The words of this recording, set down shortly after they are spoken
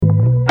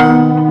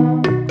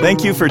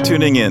Thank you for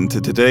tuning in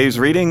to today's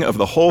reading of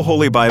the whole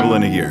Holy Bible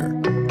in a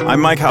year. I'm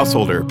Mike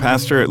Householder,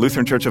 pastor at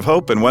Lutheran Church of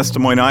Hope in West Des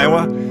Moines,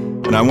 Iowa,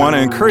 and I want to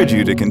encourage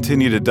you to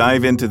continue to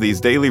dive into these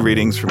daily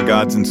readings from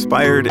God's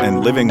inspired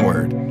and living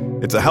Word.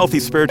 It's a healthy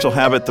spiritual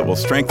habit that will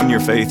strengthen your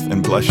faith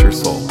and bless your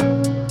soul.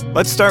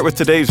 Let's start with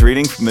today's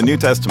reading from the New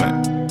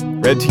Testament,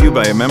 read to you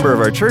by a member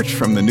of our church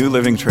from the New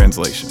Living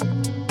Translation.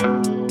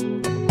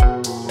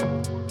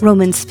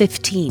 Romans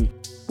 15.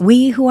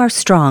 We who are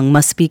strong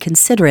must be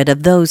considerate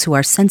of those who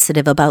are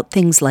sensitive about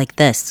things like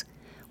this.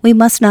 We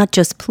must not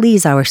just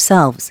please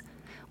ourselves.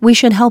 We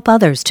should help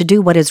others to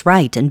do what is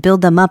right and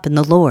build them up in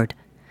the Lord.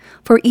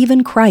 For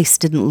even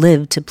Christ didn't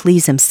live to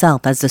please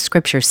himself, as the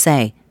Scriptures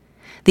say.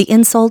 The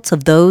insults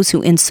of those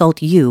who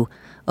insult you,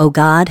 O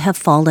God, have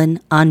fallen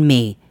on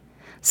me.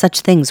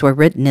 Such things were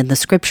written in the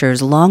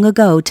Scriptures long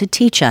ago to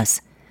teach us,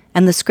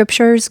 and the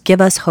Scriptures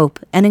give us hope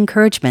and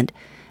encouragement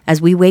as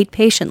we wait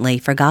patiently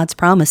for God's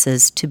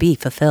promises to be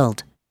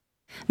fulfilled.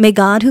 May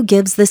God, who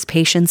gives this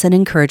patience and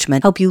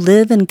encouragement, help you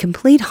live in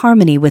complete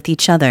harmony with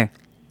each other,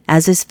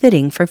 as is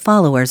fitting for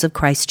followers of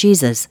Christ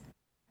Jesus.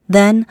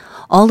 Then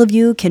all of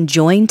you can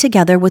join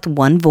together with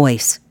one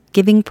voice,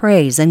 giving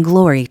praise and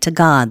glory to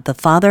God, the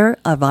Father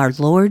of our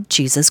Lord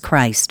Jesus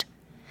Christ.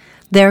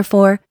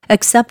 Therefore,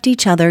 accept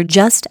each other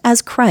just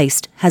as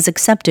Christ has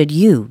accepted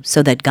you,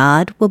 so that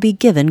God will be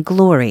given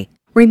glory.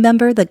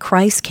 Remember that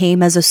Christ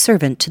came as a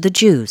servant to the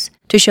Jews,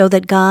 to show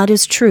that God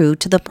is true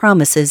to the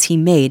promises he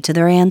made to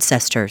their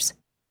ancestors.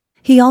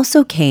 He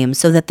also came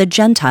so that the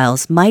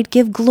Gentiles might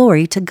give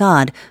glory to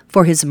God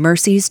for his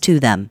mercies to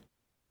them.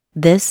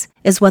 This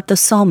is what the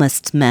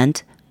psalmist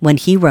meant when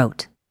he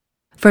wrote,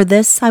 "For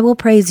this I will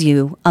praise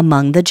you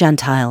among the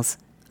Gentiles.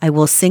 I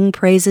will sing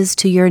praises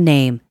to your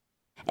name."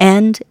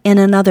 And in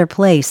another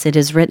place it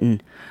is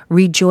written,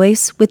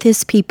 "Rejoice with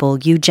his people,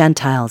 you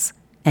Gentiles."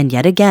 And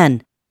yet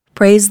again,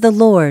 "Praise the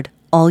Lord,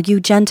 all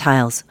you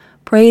Gentiles.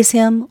 Praise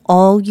him,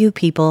 all you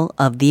people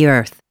of the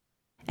earth."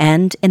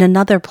 And in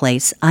another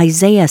place,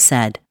 Isaiah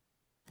said,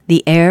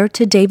 "The heir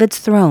to David's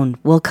throne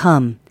will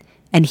come,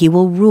 and he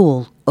will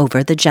rule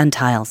over the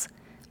Gentiles.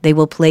 They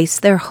will place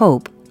their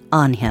hope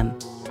on him."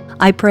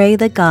 I pray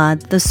that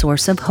God, the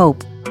source of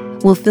hope,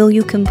 will fill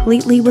you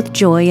completely with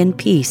joy and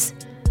peace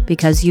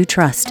because you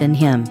trust in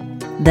him.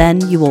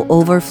 Then you will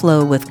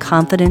overflow with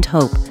confident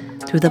hope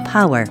through the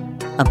power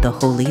of the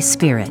Holy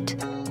Spirit.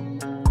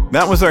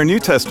 That was our New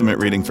Testament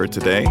reading for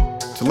today.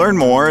 To learn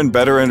more and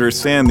better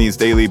understand these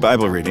daily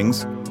Bible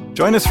readings,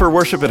 join us for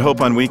Worship at Hope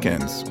on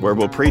weekends, where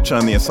we'll preach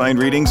on the assigned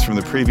readings from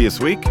the previous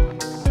week,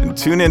 and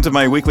tune into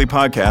my weekly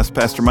podcast,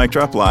 Pastor Mike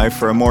Drop Live,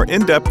 for a more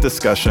in-depth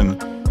discussion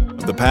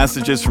of the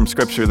passages from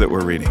Scripture that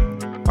we're reading.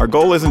 Our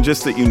goal isn't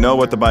just that you know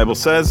what the Bible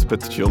says,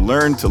 but that you'll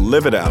learn to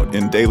live it out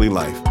in daily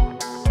life.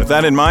 With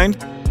that in mind,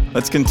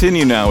 let's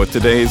continue now with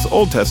today's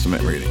Old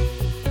Testament reading.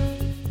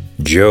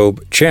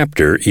 Job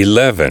chapter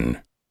 11.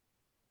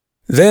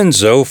 Then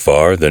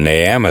Zophar the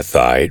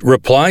Naamathite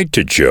replied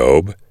to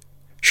Job,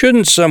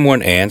 "Shouldn't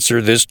someone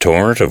answer this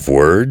torrent of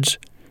words?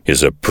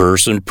 Is a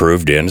person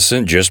proved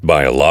innocent just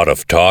by a lot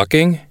of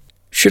talking?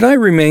 Should I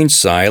remain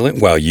silent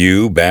while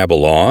you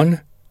babble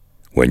on?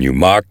 When you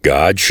mock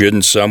God,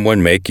 shouldn't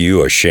someone make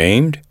you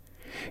ashamed?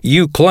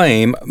 You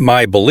claim,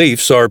 'My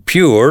beliefs are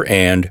pure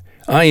and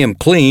I am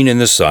clean in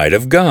the sight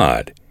of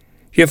God.'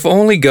 If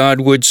only God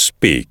would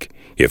speak,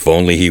 if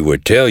only he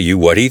would tell you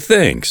what he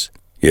thinks.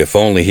 If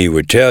only he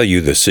would tell you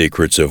the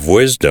secrets of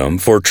wisdom,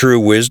 for true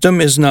wisdom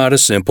is not a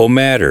simple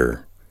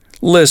matter.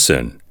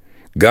 Listen,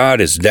 God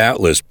is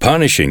doubtless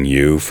punishing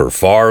you for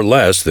far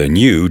less than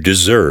you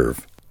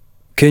deserve.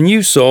 Can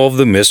you solve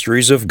the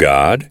mysteries of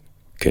God?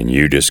 Can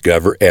you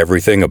discover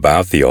everything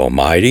about the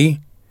Almighty?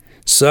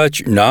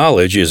 Such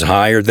knowledge is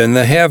higher than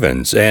the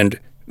heavens, and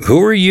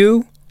who are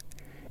you?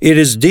 It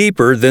is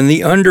deeper than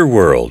the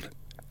underworld.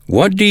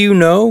 What do you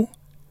know?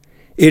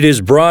 It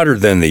is broader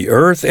than the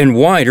earth and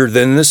wider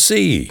than the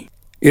sea.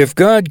 If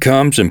God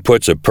comes and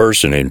puts a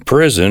person in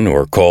prison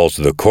or calls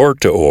the court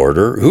to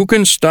order, who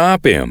can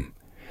stop him?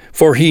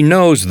 For he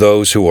knows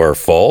those who are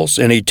false,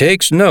 and he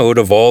takes note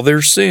of all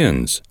their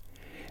sins.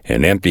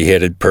 An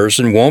empty-headed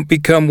person won't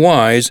become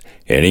wise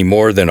any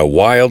more than a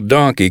wild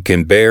donkey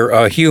can bear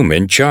a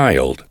human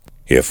child.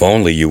 If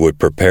only you would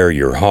prepare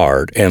your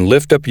heart and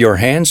lift up your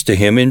hands to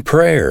him in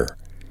prayer.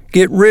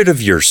 Get rid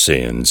of your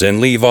sins and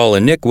leave all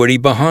iniquity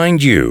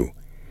behind you.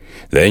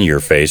 Then your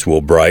face will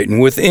brighten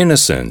with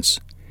innocence.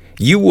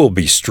 You will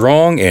be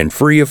strong and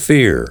free of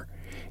fear.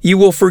 You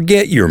will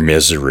forget your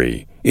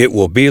misery. It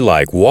will be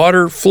like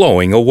water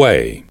flowing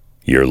away.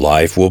 Your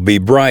life will be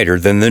brighter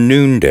than the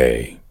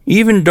noonday.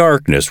 Even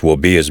darkness will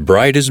be as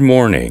bright as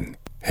morning.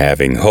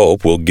 Having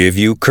hope will give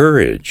you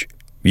courage.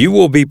 You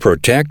will be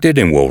protected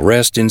and will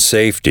rest in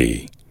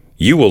safety.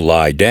 You will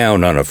lie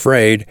down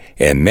unafraid,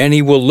 and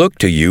many will look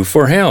to you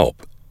for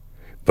help.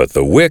 But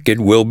the wicked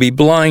will be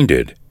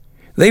blinded.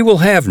 They will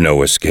have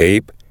no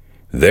escape.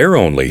 Their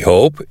only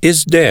hope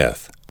is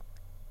death.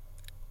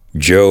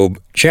 Job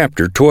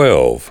chapter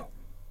 12.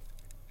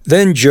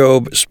 Then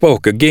Job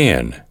spoke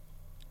again.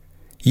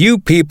 You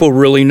people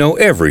really know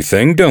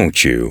everything,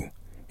 don't you?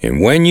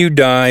 And when you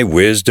die,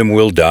 wisdom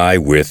will die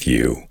with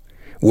you.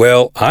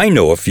 Well, I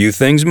know a few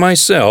things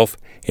myself,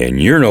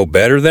 and you're no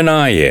better than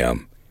I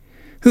am.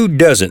 Who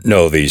doesn't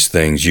know these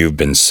things you've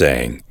been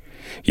saying?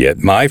 Yet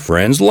my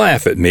friends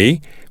laugh at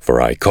me,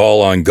 for I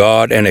call on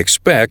God and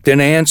expect an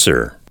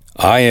answer.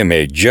 I am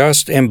a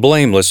just and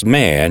blameless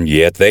man,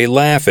 yet they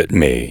laugh at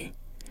me.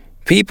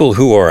 People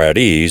who are at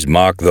ease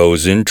mock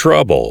those in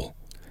trouble.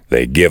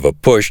 They give a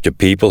push to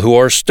people who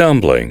are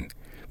stumbling.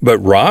 But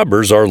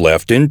robbers are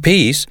left in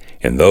peace,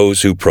 and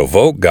those who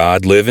provoke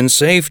God live in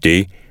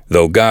safety,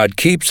 though God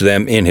keeps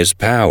them in His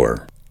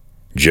power.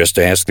 Just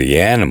ask the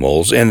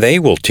animals, and they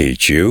will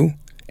teach you.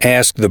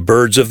 Ask the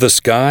birds of the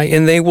sky,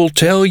 and they will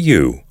tell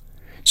you.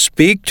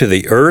 Speak to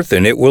the earth,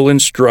 and it will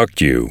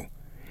instruct you.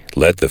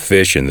 Let the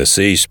fish in the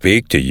sea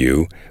speak to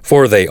you,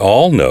 for they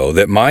all know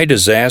that my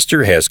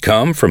disaster has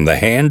come from the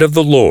hand of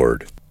the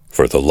Lord.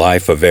 For the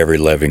life of every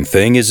living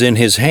thing is in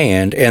His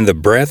hand, and the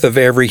breath of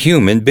every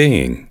human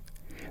being.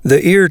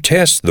 The ear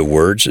tests the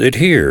words it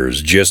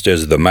hears, just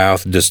as the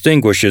mouth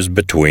distinguishes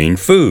between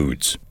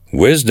foods.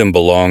 Wisdom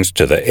belongs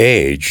to the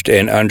aged,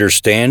 and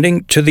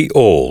understanding to the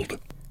old.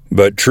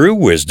 But true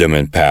wisdom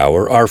and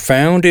power are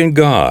found in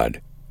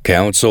God.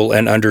 Counsel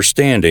and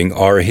understanding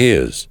are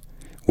His.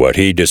 What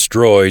He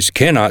destroys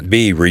cannot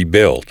be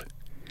rebuilt.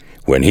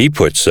 When He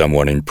puts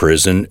someone in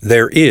prison,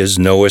 there is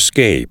no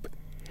escape.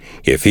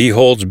 If He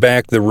holds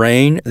back the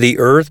rain, the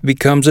earth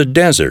becomes a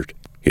desert.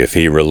 If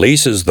He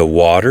releases the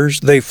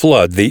waters, they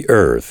flood the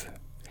earth.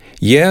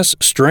 Yes,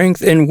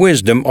 strength and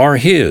wisdom are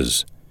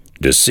His.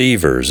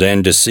 Deceivers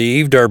and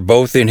deceived are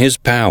both in His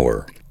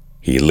power.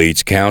 He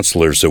leads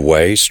counselors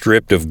away,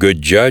 stripped of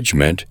good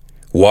judgment.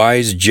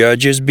 Wise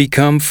judges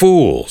become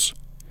fools.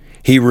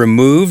 He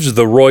removes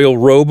the royal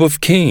robe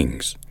of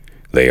kings.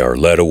 They are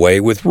led away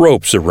with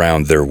ropes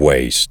around their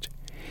waist.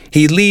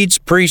 He leads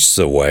priests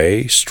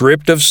away,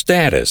 stripped of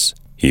status.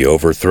 He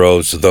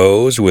overthrows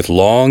those with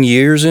long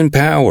years in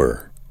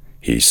power.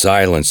 He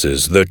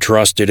silences the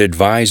trusted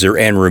advisor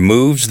and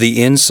removes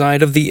the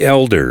insight of the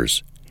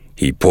elders.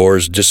 He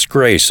pours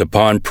disgrace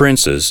upon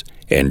princes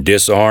and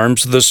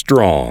disarms the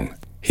strong.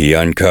 He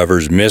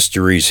uncovers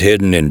mysteries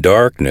hidden in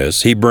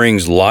darkness. He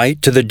brings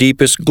light to the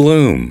deepest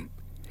gloom.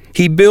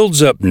 He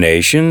builds up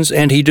nations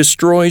and He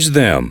destroys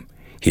them.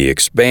 He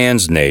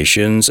expands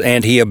nations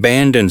and He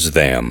abandons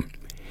them.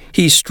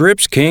 He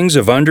strips kings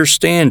of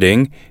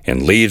understanding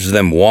and leaves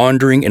them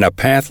wandering in a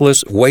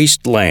pathless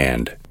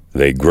wasteland.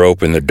 They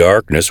grope in the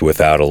darkness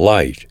without a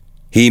light.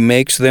 He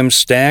makes them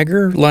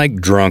stagger like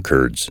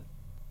drunkards.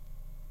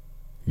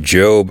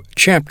 Job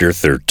chapter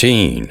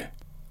 13.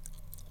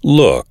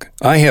 Look,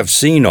 I have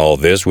seen all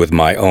this with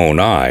my own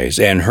eyes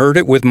and heard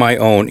it with my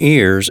own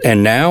ears,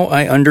 and now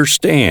I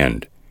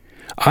understand.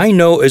 I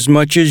know as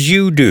much as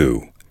you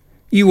do.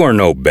 You are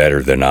no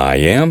better than I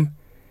am.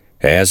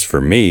 As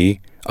for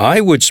me,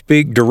 I would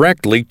speak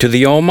directly to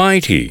the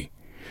Almighty.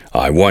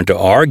 I want to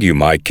argue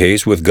my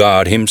case with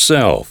God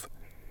Himself.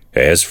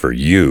 As for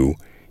you,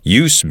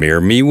 you smear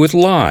me with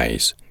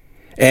lies.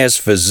 As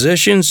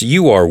physicians,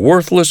 you are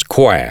worthless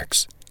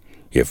quacks.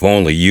 If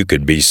only you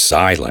could be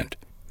silent.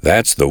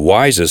 That's the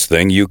wisest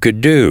thing you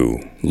could do.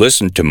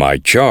 Listen to my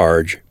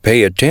charge.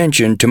 Pay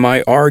attention to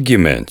my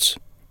arguments.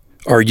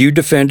 Are you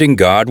defending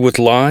God with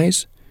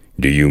lies?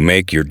 Do you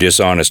make your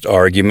dishonest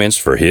arguments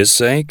for His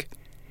sake?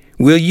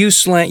 Will you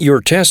slant your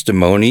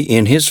testimony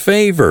in His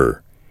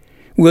favor?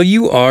 Will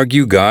you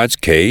argue God's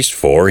case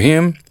for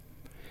Him?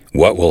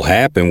 What will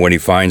happen when He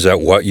finds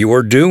out what you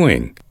are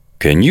doing?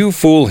 Can you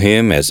fool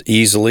Him as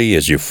easily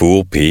as you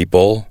fool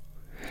people?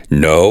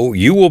 No,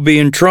 you will be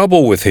in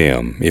trouble with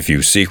Him if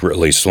you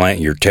secretly slant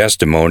your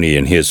testimony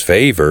in His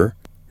favor.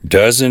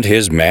 Doesn't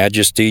His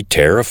majesty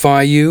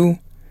terrify you?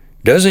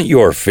 Doesn't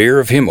your fear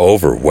of Him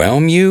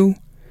overwhelm you?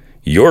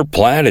 Your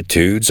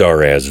platitudes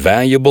are as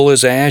valuable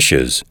as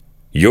ashes.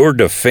 Your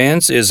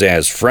defense is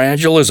as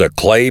fragile as a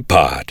clay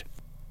pot.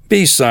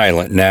 Be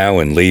silent now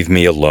and leave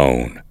me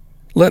alone.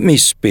 Let me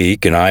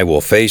speak, and I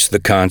will face the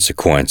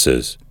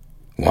consequences.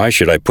 Why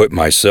should I put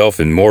myself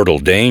in mortal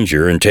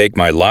danger and take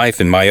my life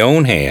in my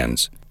own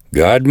hands?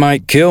 God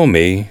might kill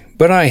me,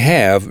 but I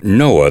have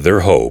no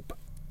other hope.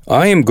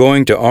 I am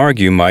going to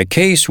argue my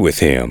case with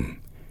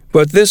Him,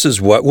 but this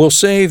is what will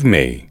save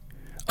me.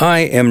 I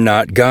am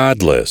not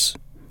godless.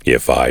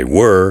 If I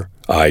were,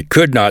 I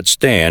could not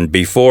stand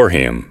before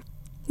Him.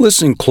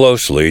 Listen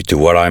closely to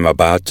what I'm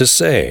about to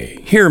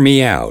say. Hear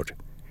me out.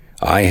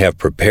 I have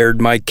prepared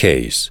my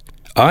case.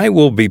 I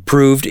will be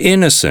proved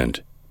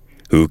innocent.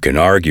 Who can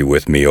argue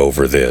with me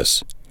over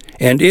this?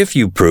 And if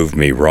you prove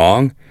me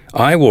wrong,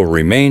 I will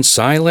remain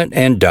silent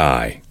and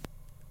die.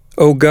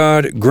 O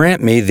God,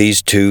 grant me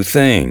these two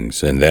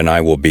things, and then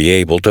I will be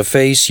able to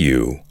face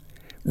you.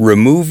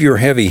 Remove your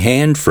heavy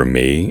hand from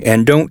me,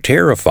 and don't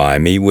terrify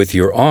me with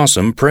your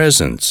awesome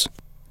presence.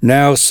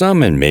 Now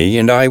summon me,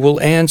 and I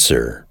will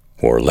answer,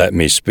 or let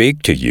me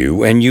speak to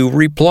you, and you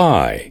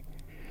reply.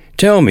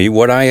 Tell me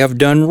what I have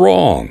done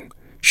wrong.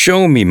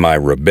 Show me my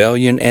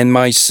rebellion and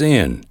my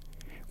sin.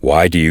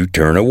 Why do you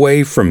turn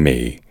away from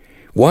me?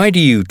 Why do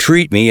you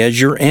treat me as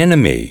your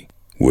enemy?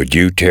 Would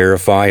you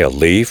terrify a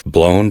leaf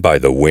blown by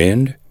the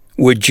wind?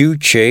 Would you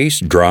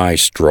chase dry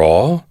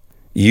straw?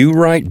 You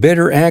write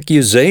bitter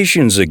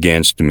accusations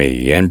against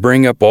me and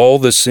bring up all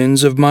the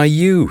sins of my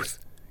youth.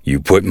 You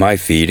put my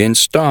feet in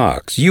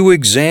stocks. You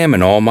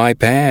examine all my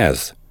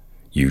paths.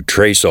 You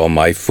trace all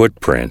my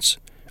footprints.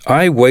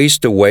 I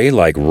waste away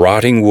like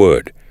rotting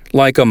wood,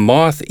 like a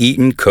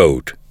moth-eaten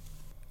coat.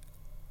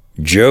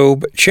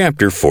 Job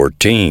chapter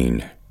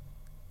 14.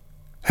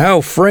 How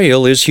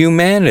frail is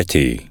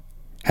humanity!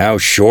 How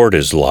short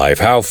is life,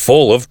 how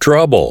full of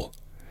trouble!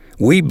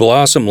 We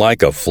blossom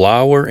like a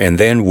flower and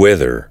then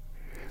wither.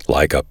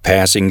 Like a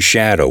passing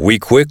shadow, we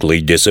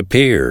quickly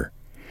disappear.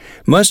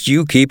 Must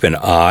you keep an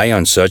eye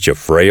on such a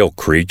frail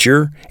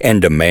creature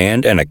and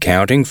demand an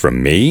accounting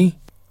from me?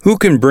 Who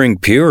can bring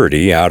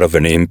purity out of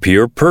an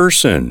impure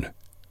person?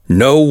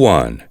 No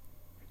one.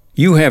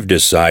 You have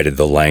decided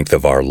the length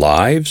of our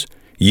lives.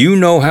 You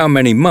know how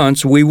many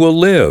months we will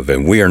live,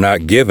 and we are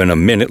not given a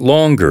minute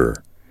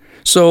longer.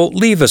 So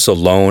leave us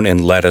alone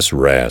and let us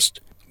rest.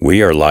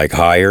 We are like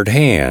hired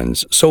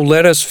hands, so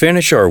let us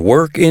finish our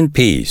work in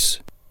peace.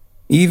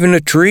 Even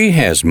a tree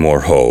has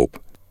more hope.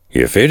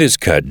 If it is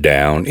cut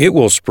down, it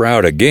will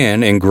sprout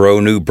again and grow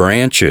new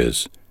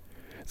branches.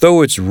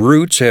 Though its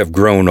roots have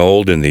grown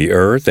old in the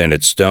earth and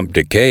its stump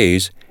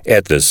decays,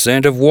 at the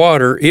scent of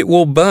water it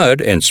will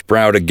bud and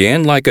sprout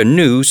again like a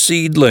new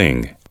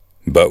seedling.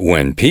 But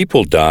when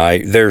people die,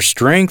 their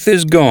strength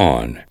is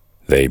gone.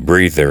 They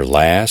breathe their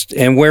last,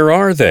 and where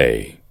are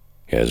they?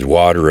 As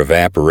water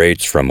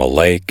evaporates from a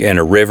lake and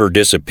a river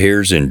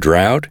disappears in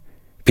drought,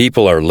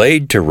 people are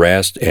laid to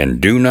rest and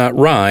do not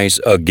rise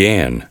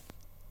again.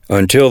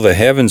 Until the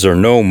heavens are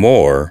no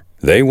more,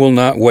 they will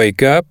not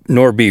wake up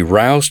nor be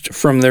roused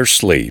from their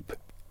sleep.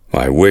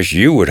 I wish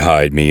you would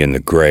hide me in the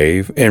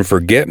grave and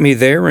forget me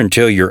there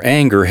until your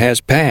anger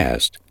has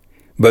passed.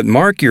 But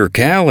mark your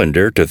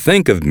calendar to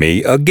think of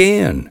me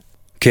again.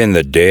 Can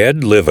the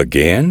dead live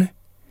again?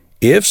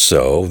 If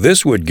so,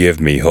 this would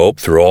give me hope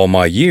through all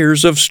my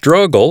years of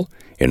struggle,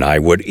 and I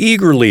would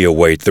eagerly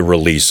await the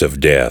release of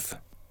death.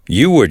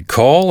 You would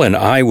call and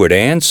I would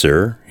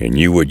answer, and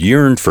you would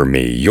yearn for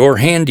me, your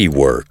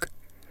handiwork.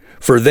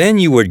 For then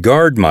you would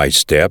guard my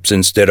steps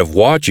instead of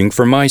watching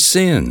for my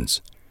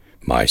sins.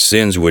 My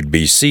sins would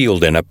be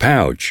sealed in a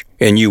pouch,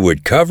 and you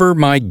would cover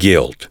my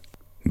guilt.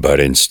 But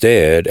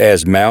instead,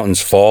 as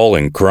mountains fall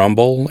and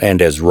crumble,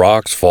 and as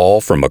rocks fall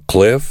from a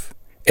cliff,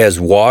 as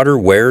water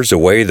wears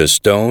away the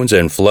stones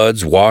and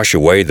floods wash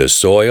away the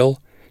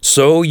soil,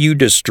 so you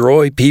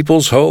destroy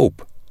people's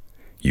hope.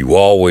 You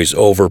always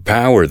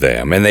overpower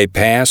them, and they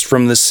pass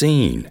from the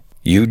scene.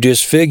 You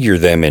disfigure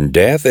them in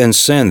death and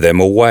send them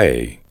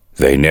away.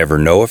 They never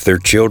know if their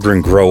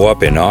children grow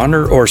up in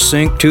honor or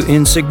sink to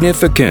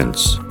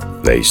insignificance.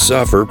 They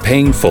suffer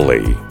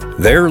painfully.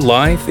 Their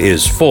life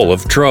is full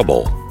of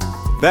trouble.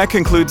 That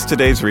concludes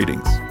today's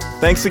readings.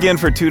 Thanks again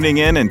for tuning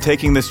in and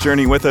taking this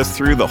journey with us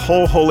through the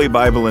whole Holy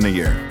Bible in a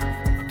year.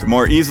 To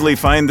more easily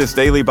find this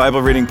daily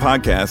Bible reading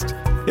podcast,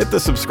 hit the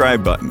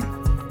subscribe button.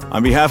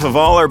 On behalf of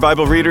all our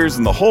Bible readers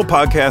and the whole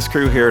podcast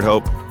crew here at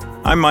Hope,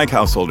 I'm Mike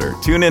Householder.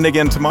 Tune in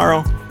again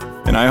tomorrow,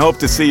 and I hope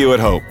to see you at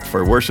Hope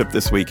for worship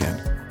this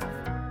weekend.